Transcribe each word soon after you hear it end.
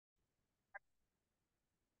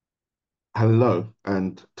Hello,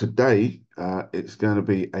 and today it's going to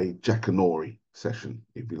be a Jackanory session,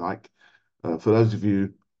 if you like. For those of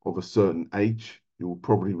you of a certain age, you will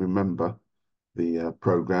probably remember the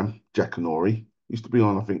program Jackanory. Used to be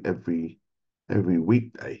on, I think, every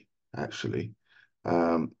weekday, actually.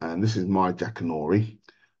 And this is my Jackanory.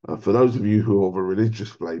 For those of you who have a religious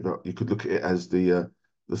flavour, you could look at it as the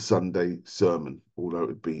Sunday sermon, although it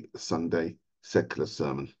would be a Sunday secular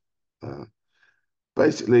sermon. Uh,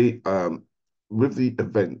 Basically, with the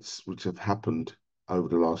events which have happened over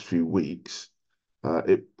the last few weeks,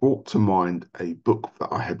 it brought to mind a book that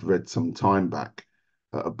I had read some time back,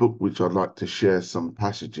 a book which I'd like to share some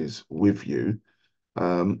passages with you,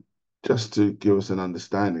 um, just to give us an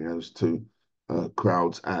understanding as to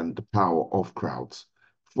crowds and the power of crowds.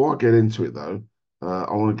 Before I get into it, though,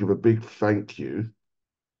 I want to give a big thank you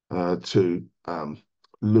to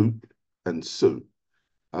Luke and Sue.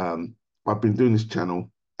 Um, I've been doing this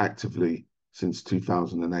channel actively since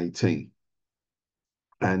 2018,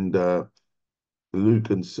 and Luke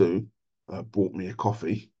and Sue bought me a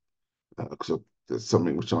coffee because there's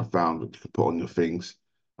something which I found that you can put on your things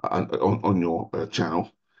on your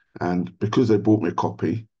channel, and because they bought me a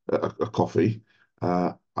coffee,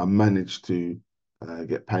 I managed to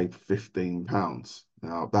get paid £15.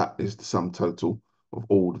 Now that is the sum total of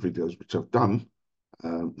all the videos which I've done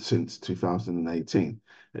since 2018.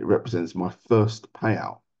 It represents my first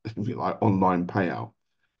payout, if you like, online payout.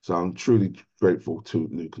 So I'm truly grateful to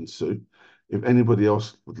Luke and Sue. If anybody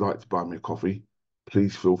else would like to buy me a coffee,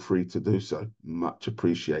 please feel free to do so. Much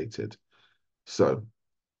appreciated. So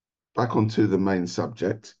back onto the main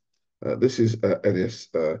subject. This is Elias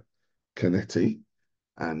Cannetti,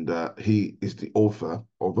 and he is the author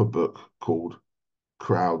of a book called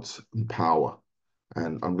Crowds and Power.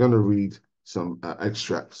 And I'm going to read some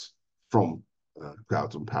extracts from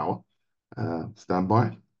Crowds and Power. Stand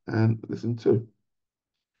by and listen to.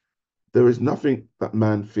 There is nothing that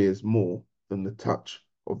man fears more than the touch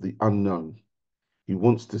of the unknown. He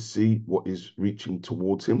wants to see what is reaching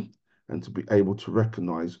towards him and to be able to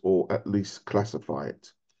recognize or at least classify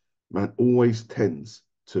it. Man always tends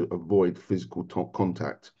to avoid physical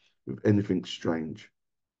contact with anything strange.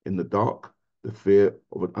 In the dark, the fear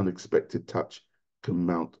of an unexpected touch can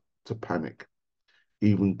mount to panic.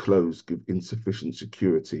 Even clothes give insufficient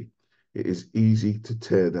security. It is easy to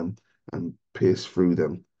tear them and pierce through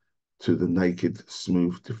them to the naked,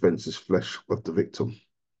 smooth, defenseless flesh of the victim.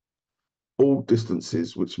 All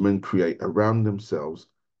distances which men create around themselves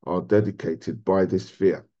are dedicated by this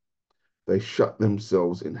fear. They shut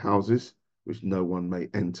themselves in houses which no one may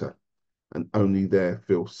enter, and only there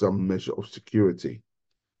feel some measure of security.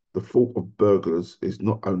 The fault of burglars is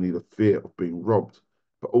not only the fear of being robbed,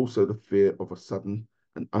 but also the fear of a sudden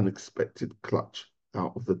and unexpected clutch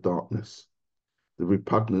out of the darkness. The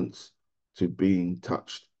repugnance to being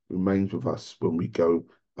touched remains with us when we go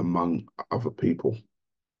among other people.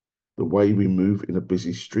 The way we move in a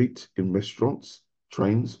busy street, in restaurants,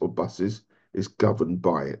 trains, or buses is governed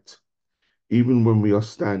by it. Even when we are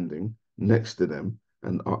standing next to them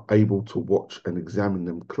and are able to watch and examine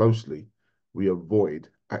them closely, we avoid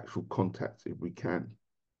actual contact if we can.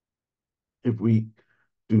 If we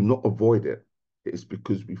do not avoid it, it is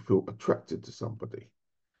because we feel attracted to somebody,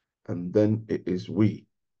 and then it is we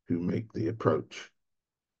who make the approach.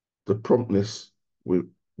 The promptness with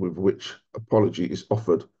which apology is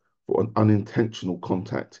offered for an unintentional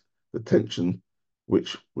contact, the tension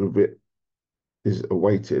which with it is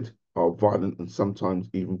awaited, our violent and sometimes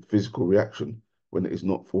even physical reaction when it is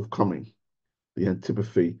not forthcoming, the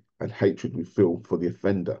antipathy and hatred we feel for the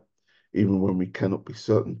offender, even when we cannot be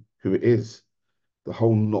certain who it is, the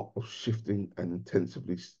whole knot of shifting and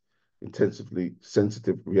intensively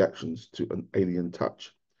sensitive reactions to an alien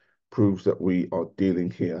touch proves that we are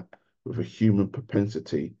dealing here with a human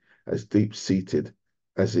propensity as deep-seated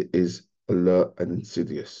as it is alert and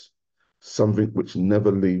insidious, something which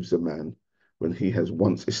never leaves a man when he has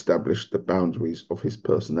once established the boundaries of his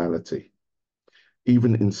personality.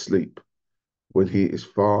 Even in sleep, when he is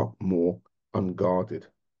far more unguarded,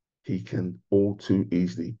 he can all too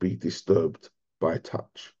easily be disturbed by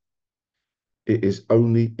touch. It is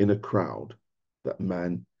only in a crowd that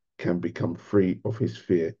man can become free of his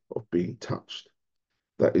fear of being touched.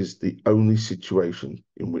 That is the only situation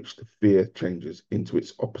in which the fear changes into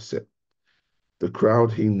its opposite. The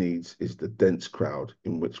crowd he needs is the dense crowd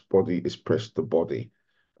in which body is pressed to body,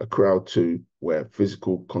 a crowd too where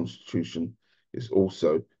physical constitution is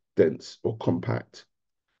also dense or compact,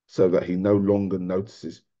 so that he no longer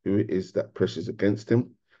notices who it is that presses against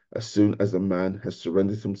him. As soon as a man has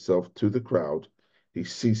surrendered himself to the crowd, he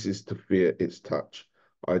ceases to fear its touch.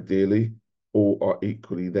 Ideally, all are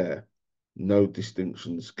equally there. No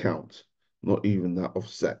distinctions count, not even that of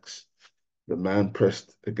sex. The man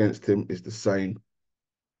pressed against him is the same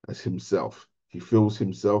as himself. He feels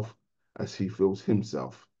himself as he feels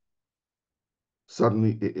himself.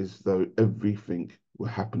 Suddenly, it is as though everything were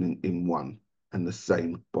happening in one and the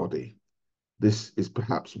same body. This is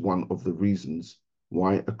perhaps one of the reasons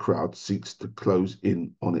why a crowd seeks to close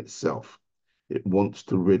in on itself. It wants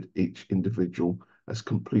to rid each individual as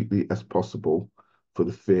completely as possible for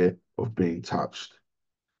the fear of being touched.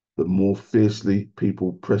 The more fiercely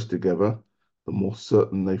people press together, the more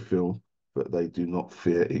certain they feel that they do not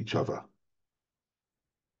fear each other.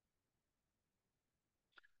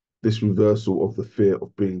 This reversal of the fear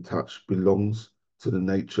of being touched belongs to the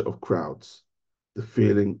nature of crowds. The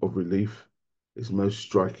feeling of relief is most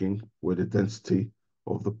striking where the density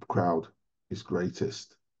of the crowd is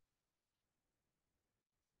greatest.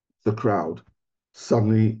 The crowd,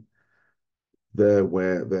 suddenly there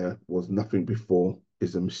where there was nothing before,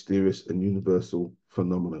 is a mysterious and universal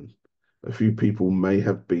phenomenon. A few people may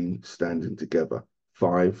have been standing together,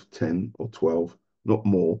 5, 10, or 12, not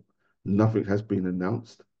more. Nothing has been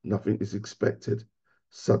announced, nothing is expected.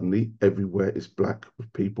 Suddenly, everywhere is black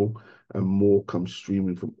with people, and more come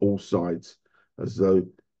streaming from all sides, as though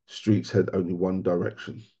streets had only one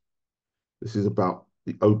direction. This is about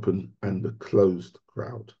the open and the closed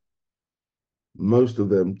crowd. Most of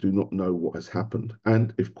them do not know what has happened,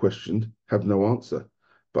 and if questioned, have no answer,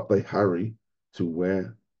 but they hurry to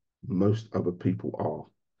where most other people are.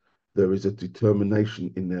 There is a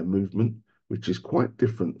determination in their movement, which is quite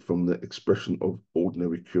different from the expression of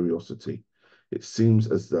ordinary curiosity. It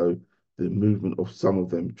seems as though the movement of some of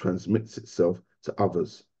them transmits itself to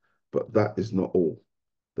others, but that is not all.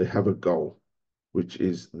 They have a goal, which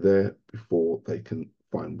is there before they can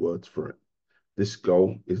find words for it. This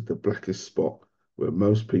goal is the blackest spot where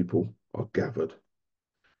most people are gathered.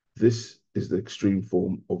 This is the extreme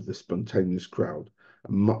form of the spontaneous crowd,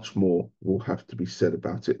 and much more will have to be said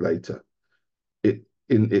about it later.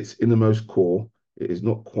 In its innermost core, it is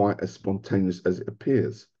not quite as spontaneous as it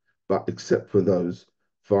appears, but except for those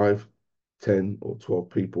 5, 10, or 12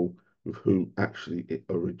 people with whom actually it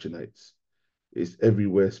originates, it is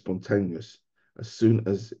everywhere spontaneous. As soon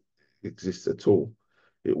as it exists at all,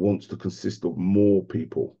 it wants to consist of more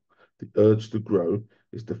people. The urge to grow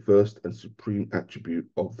is the first and supreme attribute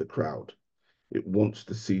of the crowd. It wants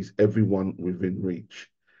to seize everyone within reach.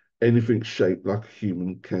 Anything shaped like a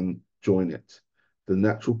human can join it. The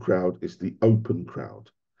natural crowd is the open crowd.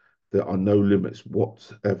 There are no limits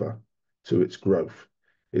whatever to its growth.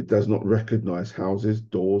 It does not recognize houses,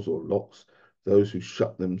 doors, or locks. Those who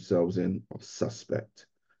shut themselves in are suspect.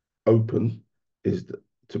 Open is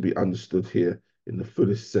to be understood here in the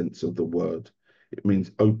fullest sense of the word. It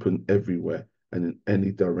means open everywhere and in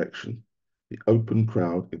any direction. The open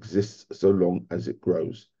crowd exists so long as it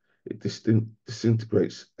grows. It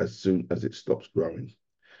disintegrates as soon as it stops growing.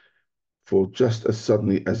 For just as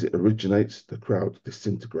suddenly as it originates, the crowd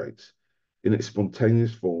disintegrates. In its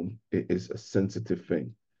spontaneous form, it is a sensitive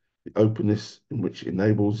thing. The openness in which it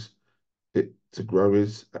enables it to grow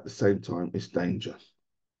is, at the same time, its danger.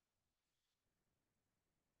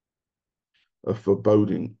 A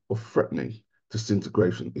foreboding of threatening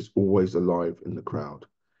disintegration is always alive in the crowd.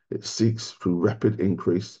 It seeks through rapid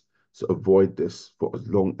increase to avoid this for as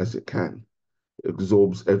long as it can. It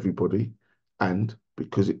absorbs everybody, and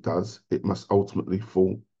because it does, it must ultimately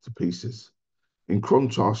fall to pieces. In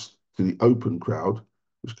contrast to the open crowd,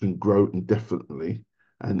 which can grow indefinitely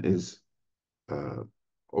and is uh,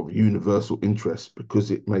 of universal interest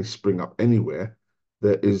because it may spring up anywhere,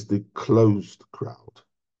 there is the closed crowd.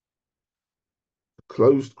 The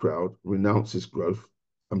closed crowd renounces growth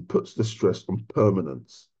and puts the stress on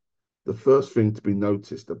permanence. The first thing to be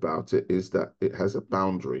noticed about it is that it has a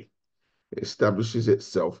boundary. It establishes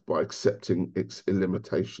itself by accepting its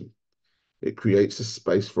illimitation. It creates a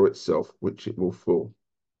space for itself which it will fill.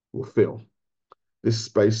 This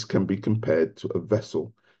space can be compared to a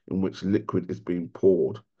vessel in which liquid is being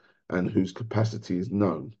poured and whose capacity is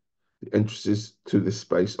known. The entrances to this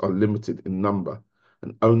space are limited in number,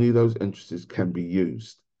 and only those entrances can be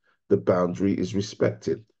used. The boundary is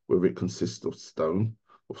respected, whether it consists of stone,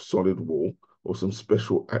 of solid wall, or some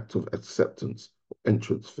special act of acceptance or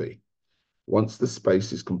entrance fee. Once the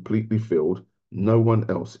space is completely filled, no one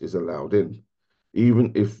else is allowed in.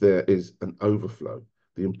 Even if there is an overflow,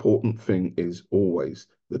 the important thing is always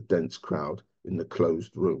the dense crowd in the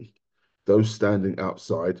closed room. Those standing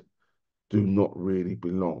outside do not really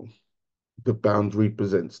belong. The boundary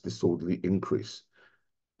presents disorderly increase,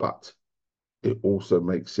 but it also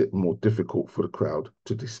makes it more difficult for the crowd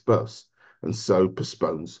to disperse and so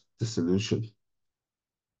postpones the solution.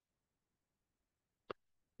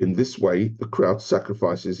 In this way, the crowd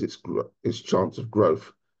sacrifices its chance of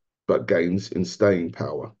growth, but gains in staying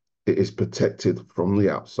power. It is protected from the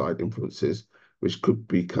outside influences, which could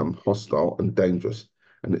become hostile and dangerous,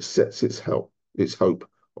 and it sets its hope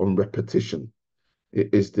on repetition.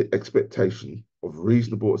 It is the expectation of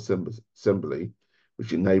reasonable assembly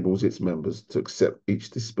which enables its members to accept each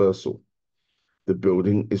dispersal. The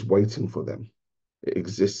building is waiting for them. It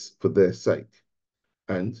exists for their sake,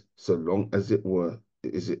 and so long as it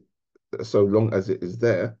is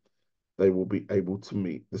there, they will be able to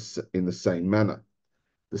meet in the same manner.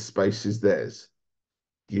 The space is theirs,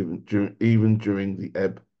 even during the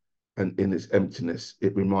ebb, and in its emptiness,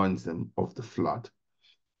 it reminds them of the flood.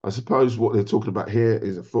 I suppose what they're talking about here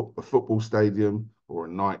is a football stadium or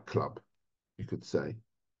a nightclub, you could say.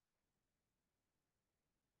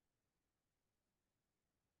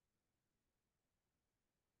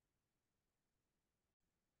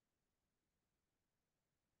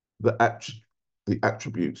 The, the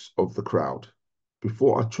attributes of the crowd.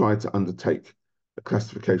 Before I try to undertake a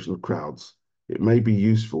classification of crowds, it may be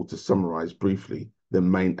useful to summarize briefly their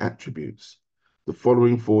main attributes. The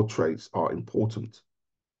following four traits are important.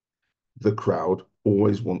 The crowd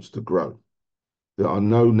always wants to grow. There are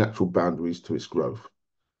no natural boundaries to its growth.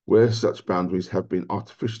 Where such boundaries have been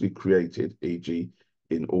artificially created, e.g.,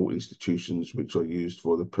 in all institutions which are used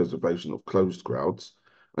for the preservation of closed crowds,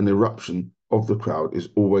 an eruption of the crowd is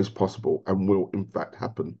always possible and will in fact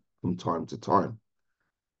happen from time to time.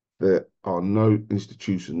 There are no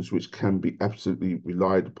institutions which can be absolutely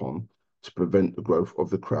relied upon to prevent the growth of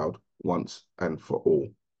the crowd once and for all.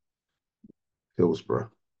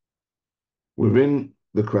 Hillsborough. Within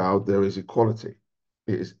the crowd, there is equality.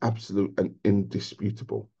 It is absolute and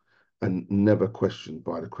indisputable, and never questioned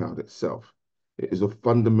by the crowd itself. It is of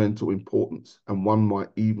fundamental importance, and one might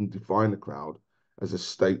even define a crowd as a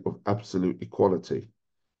state of absolute equality.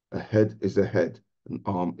 A head is a head, an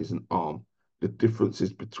arm is an arm. The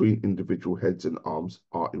differences between individual heads and arms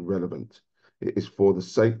are irrelevant. It is for the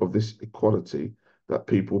sake of this equality that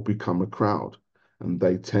people become a crowd, and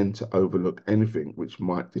they tend to overlook anything which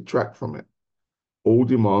might detract from it. All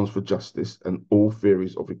demands for justice and all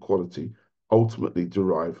theories of equality ultimately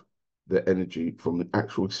derive their energy from the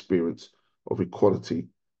actual experience of equality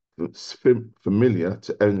that's familiar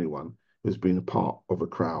to anyone who has been a part of a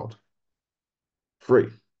crowd. 3.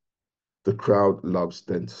 The crowd loves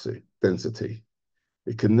density.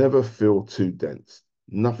 It can never feel too dense.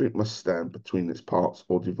 Nothing must stand between its parts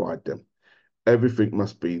or divide them. Everything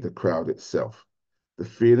must be the crowd itself. The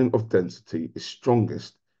feeling of density is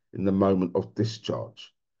strongest in the moment of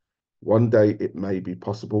discharge. One day it may be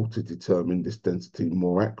possible to determine this density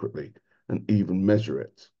more accurately and even measure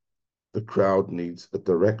it. The crowd needs a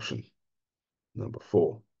direction. Number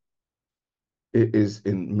 4. It is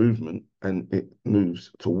in movement and it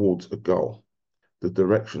moves towards a goal. The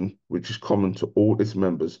direction, which is common to all its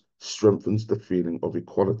members, strengthens the feeling of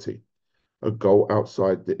equality. A goal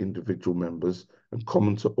outside the individual members and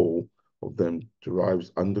common to all of them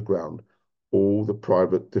derives underground all the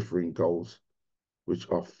private differing goals which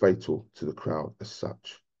are fatal to the crowd as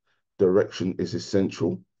such. Direction is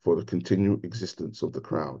essential for the continued existence of the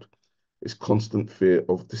crowd. Its constant fear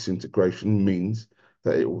of disintegration means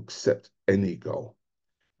that it will accept any goal.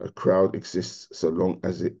 A crowd exists so long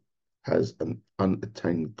as it has an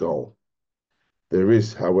unattained goal. There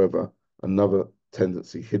is, however, another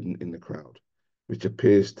tendency hidden in the crowd, which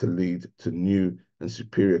appears to lead to new and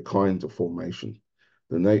superior kinds of formation.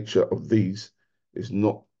 The nature of these is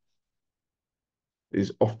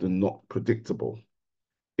often not predictable.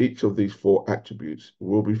 Each of these four attributes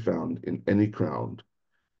will be found in any crowd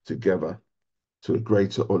together to a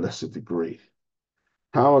greater or lesser degree.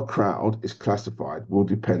 How a crowd is classified will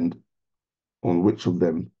depend on which of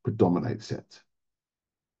them predominates it.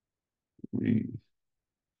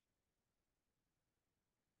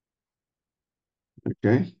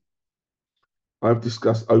 Okay. I've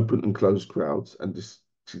discussed open and closed crowds and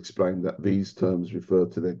explained that these terms refer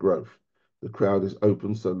to their growth. The crowd is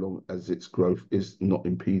open so long as its growth is not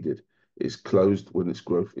impeded. It's closed when its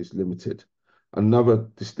growth is limited. Another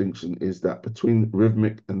distinction is that between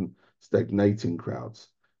rhythmic and stagnating crowds.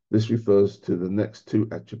 This refers to the next two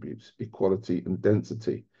attributes, equality and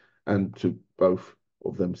density, and to both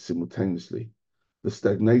of them simultaneously. The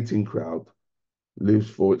stagnating crowd lives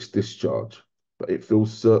for its discharge, but it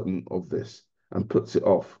feels certain of this and puts it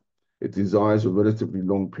off. It desires a relatively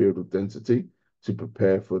long period of density to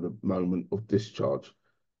prepare for the moment of discharge.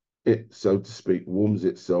 It, so to speak, warms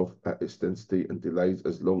itself at its density and delays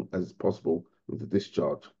as long as possible with the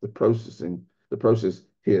discharge. The process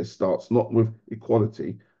here starts not with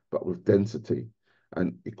equality, but with density.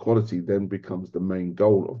 and equality then becomes the main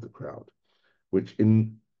goal of the crowd, which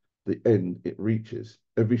in the end it reaches.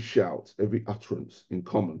 Every shout, every utterance in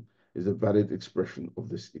common is a valid expression of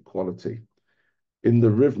this equality. In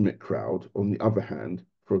the rhythmic crowd, on the other hand,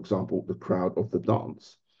 for example, the crowd of the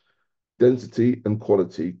dance, density and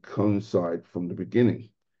quality coincide from the beginning.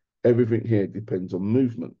 Everything here depends on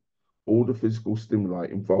movement. All the physical stimuli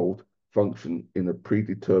involved function in a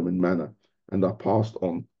predetermined manner and are passed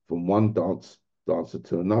on from one dancer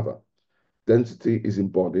to another. Density is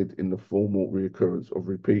embodied in the formal reoccurrence of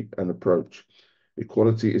repeat and approach.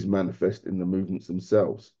 Equality is manifest in the movements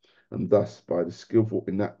themselves, and thus, by the skillful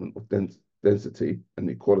enactment of density and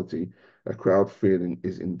equality, a crowd feeling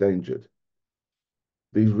is endangered.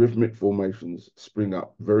 These rhythmic formations spring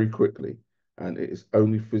up very quickly, and it is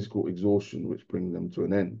only physical exhaustion which brings them to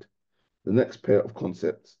an end. The next pair of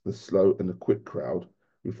concepts, the slow and the quick crowd,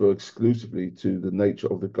 refer exclusively to the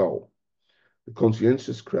nature of the goal. The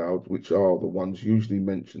conscientious crowd, which are the ones usually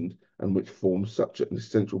mentioned and which form such an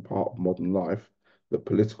essential part of modern life, the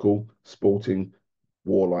political, sporting,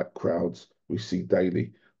 warlike crowds we see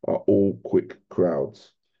daily, are all quick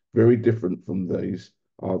crowds. Very different from these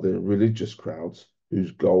are the religious crowds,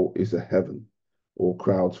 whose goal is a heaven, or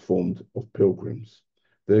crowds formed of pilgrims.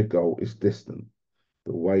 Their goal is distant,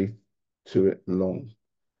 the way to it long,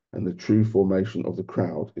 and the true formation of the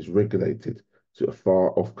crowd is regulated to a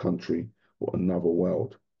far off country or another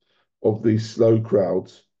world. Of these slow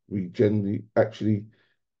crowds, we generally actually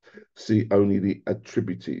see only the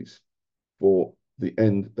attributes, for the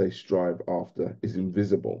end they strive after is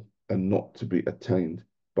invisible and not to be attained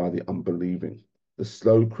by the unbelieving. The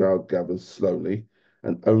slow crowd gathers slowly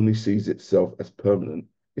and only sees itself as permanent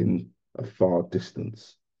in a far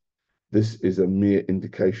distance. This is a mere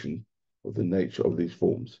indication of the nature of these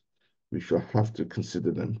forms. We shall have to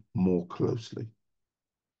consider them more closely.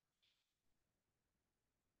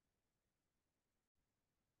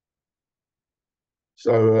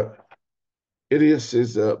 So,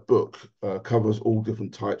 Elias's book covers all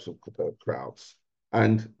different types of crowds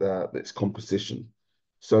and its composition.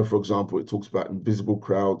 So, for example, it talks about invisible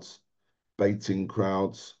crowds, baiting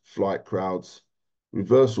crowds, flight crowds,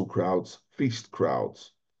 reversal crowds, feast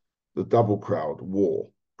crowds, the double crowd, war,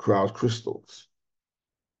 crowd crystals.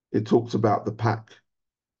 It talks about the pack,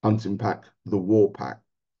 hunting pack, the war pack,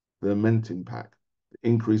 the lamenting pack, the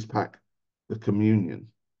increased pack, the communion,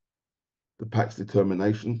 the pack's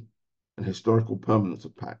determination, and historical permanence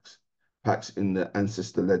of packs, packs in the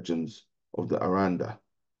ancestor legends of the Aranda.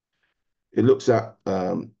 It looks at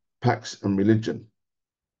packs and religion,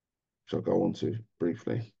 which I'll go on to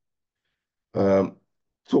briefly. Um,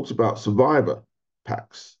 Talks about survivor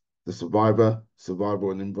packs, the survivor,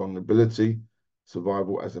 survival and invulnerability,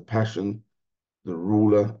 survival as a passion, the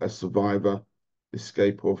ruler as survivor,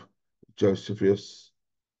 escape of Josephus,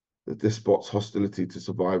 the despot's hostility to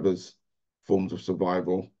survivors, forms of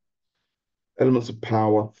survival, elements of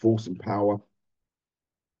power, force and power,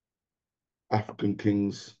 African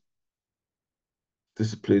kings,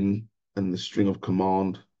 discipline and the string of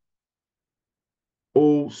command,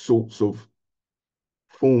 all sorts of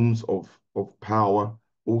forms of power,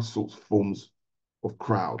 all sorts of forms of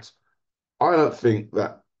crowds. I don't think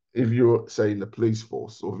that if you're, say, in the police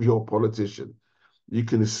force or if you're a politician, you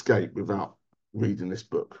can escape without reading this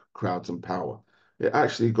book, Crowds and Power. It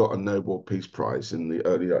actually got a Nobel Peace Prize in the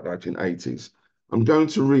early 1980s. I'm going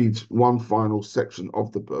to read one final section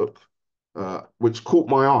of the book, which caught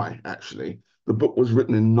my eye, actually. The book was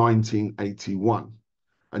written in 1981,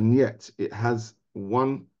 and yet it has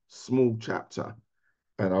one small chapter,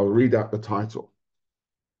 and I'll read out the title: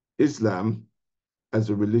 Islam as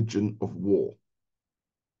a Religion of War.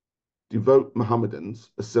 Devout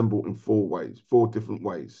Mohammedans assemble in four different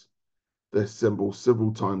ways. They assemble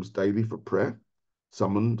several times daily for prayer,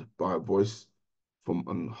 summoned by a voice from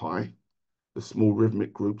on high. The small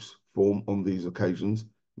rhythmic groups formed on these occasions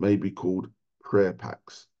may be called prayer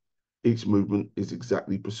packs. Each movement is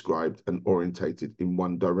exactly prescribed and orientated in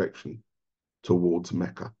one direction, towards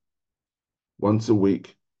Mecca. Once a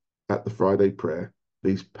week, at the Friday prayer,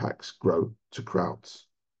 these packs grow to crowds.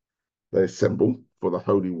 They assemble for the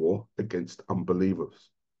holy war against unbelievers.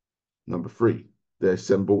 Number 3, they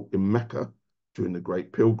assemble in Mecca during the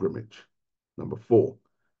great pilgrimage. Number 4,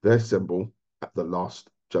 they assemble at the last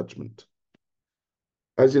judgment.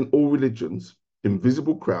 As in all religions,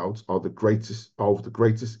 invisible crowds are of the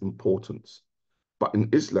greatest importance. But in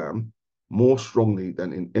Islam, more strongly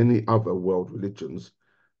than in any other world religions,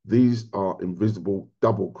 these are invisible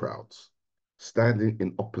double crowds, standing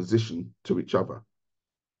in opposition to each other.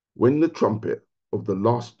 When the trumpet of the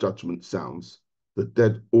last judgment sounds, the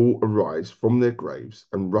dead all arise from their graves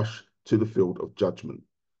and rush to the field of judgment,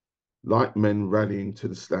 like men rallying to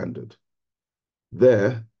the standard.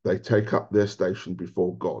 There they take up their station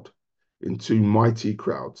before God in two mighty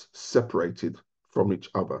crowds separated from each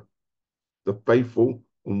other, the faithful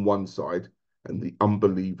on one side and the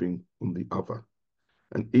unbelieving on the other,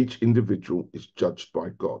 and each individual is judged by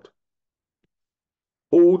God.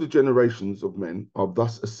 All the generations of men are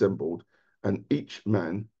thus assembled, and each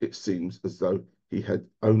man, it seems as though he had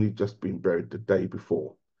only just been buried the day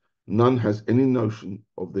before. None has any notion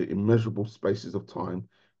of the immeasurable spaces of time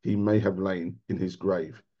he may have lain in his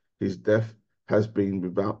grave. His death has been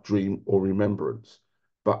without dream or remembrance,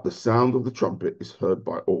 but the sound of the trumpet is heard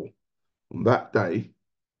by all. On that day,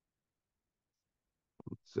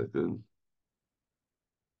 second,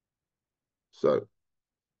 so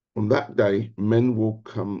on that day, men will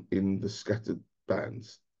come in the scattered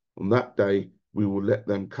bands. On that day, we will let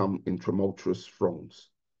them come in tumultuous throngs.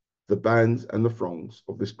 The bands and the throngs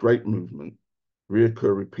of this great movement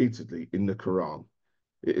reoccur repeatedly in the Quran.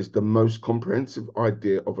 It is the most comprehensive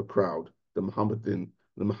idea of a crowd the Mohammedan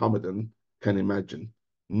can imagine.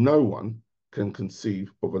 No one can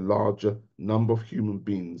conceive of a larger number of human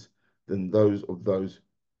beings than those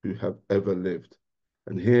who have ever lived.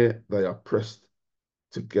 And here they are pressed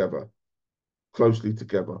together, closely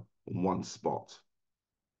together on one spot.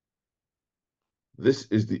 This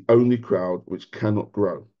is the only crowd which cannot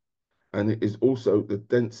grow, and it is also the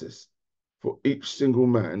densest, for each single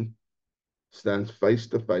man stands face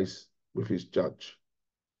to face with his judge.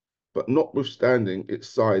 But notwithstanding its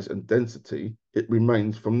size and density, it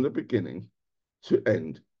remains from the beginning to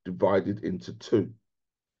end divided into two.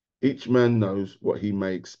 Each man knows what he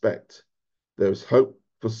may expect. There is hope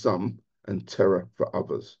for some and terror for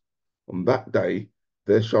others. On that day,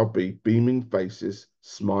 there shall be beaming faces,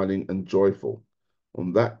 smiling and joyful.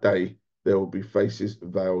 On that day, there will be faces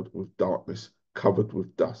veiled with darkness, covered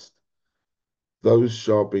with dust. Those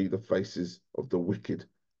shall be the faces of the wicked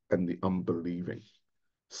and the unbelieving.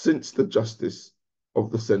 Since the justice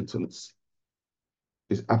of the sentence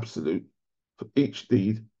is absolute, for each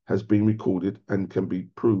deed has been recorded and can be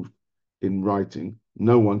proved in writing,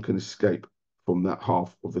 no one can escape from that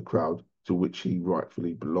half of the crowd to which he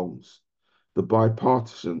rightfully belongs. The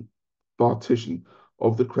partition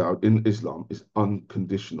of the crowd in Islam is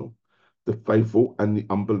unconditional. The faithful and the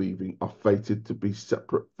unbelieving are fated to be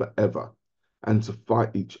separate forever and to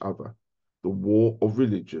fight each other. The war of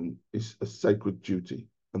religion is a sacred duty,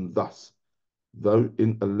 and thus, though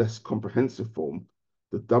in a less comprehensive form,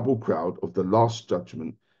 the double crowd of the Last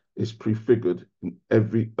Judgment is prefigured in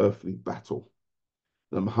every earthly battle.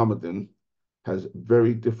 The Mohammedan has a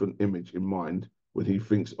very different image in mind when he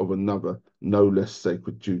thinks of another, no less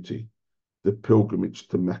sacred duty, the pilgrimage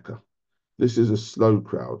to Mecca. This is a slow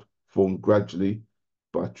crowd formed gradually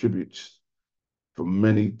by tributes from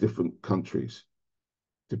many different countries.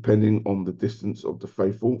 Depending on the distance of the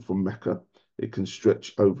faithful from Mecca, it can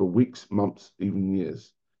stretch over weeks, months, even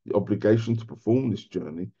years. The obligation to perform this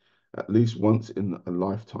journey at least once in a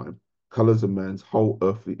lifetime colors a man's whole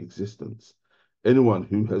earthly existence. Anyone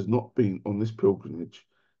who has not been on this pilgrimage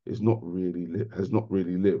has not really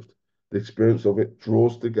lived. The experience of it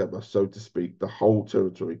draws together, so to speak, the whole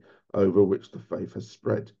territory over which the faith has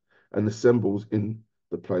spread and assembles in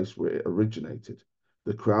the place where it originated.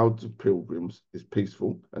 The crowd of pilgrims is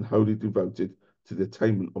peaceful and wholly devoted to the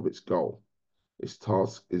attainment of its goal. Its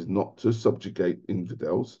task is not to subjugate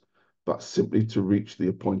infidels, but simply to reach the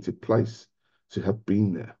appointed place, to have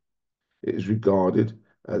been there. It is regarded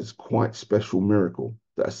as quite special miracle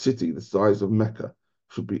that a city the size of Mecca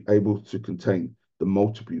should be able to contain the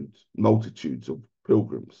multitudes of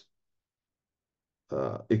pilgrims.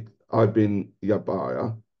 Ibn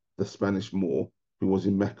Yabaya, the Spanish Moor, who was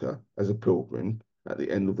in Mecca as a pilgrim at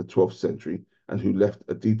the end of the 12th century and who left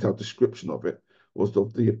a detailed description of it, was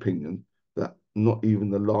of the opinion that not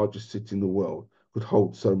even the largest city in the world could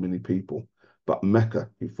hold so many people. But Mecca,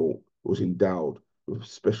 he thought, was endowed with a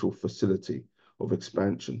special facility of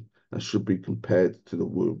expansion and should be compared to the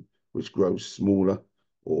womb, which grows smaller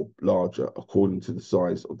or larger according to the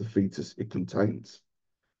size of the fetus it contains.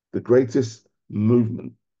 The greatest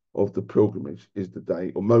movement of the pilgrimage is the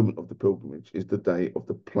day, or moment of the pilgrimage is the day of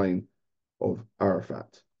the plain of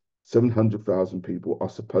Arafat. 700,000 people are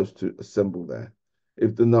supposed to assemble there.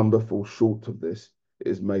 If the number falls short of this, it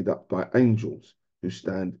is made up by angels who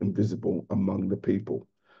stand invisible among the people.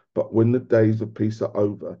 But when the days of peace are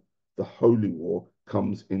over, the holy war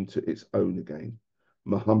comes into its own again.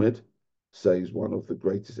 Muhammad, says one of the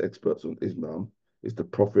greatest experts on Islam, is the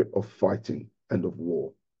prophet of fighting and of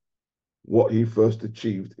war. What he first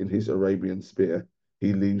achieved in his Arabian sphere,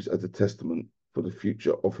 he leaves as a testament for the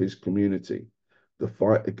future of his community. the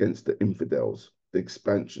fight against the infidels, the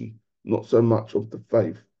expansion, not so much of the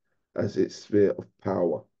faith as its sphere of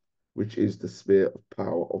power, which is the sphere of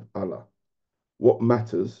power of Allah. What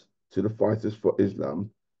matters to the fighters for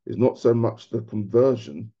Islam is not so much the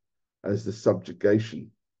conversion as the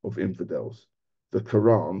subjugation of infidels. The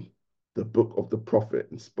Quran, the book of the Prophet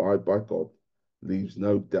inspired by God, leaves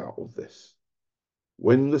no doubt of this.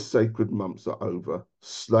 When the sacred months are over,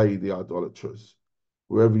 slay the idolaters,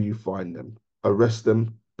 wherever you find them, arrest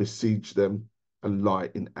them, besiege them, and lie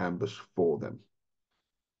in ambush for them.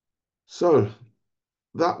 So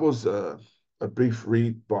that was a brief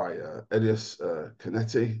read by Elias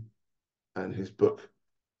Cannetti and his book,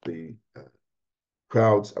 The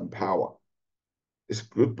Crowds and Power. It's a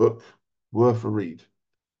good book, worth a read.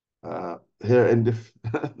 Here endeth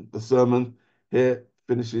the sermon. Here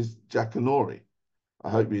finishes Jackanory. I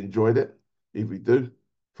hope you enjoyed it. If you do,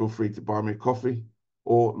 feel free to buy me a coffee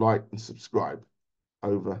or like and subscribe.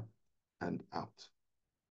 Over and out.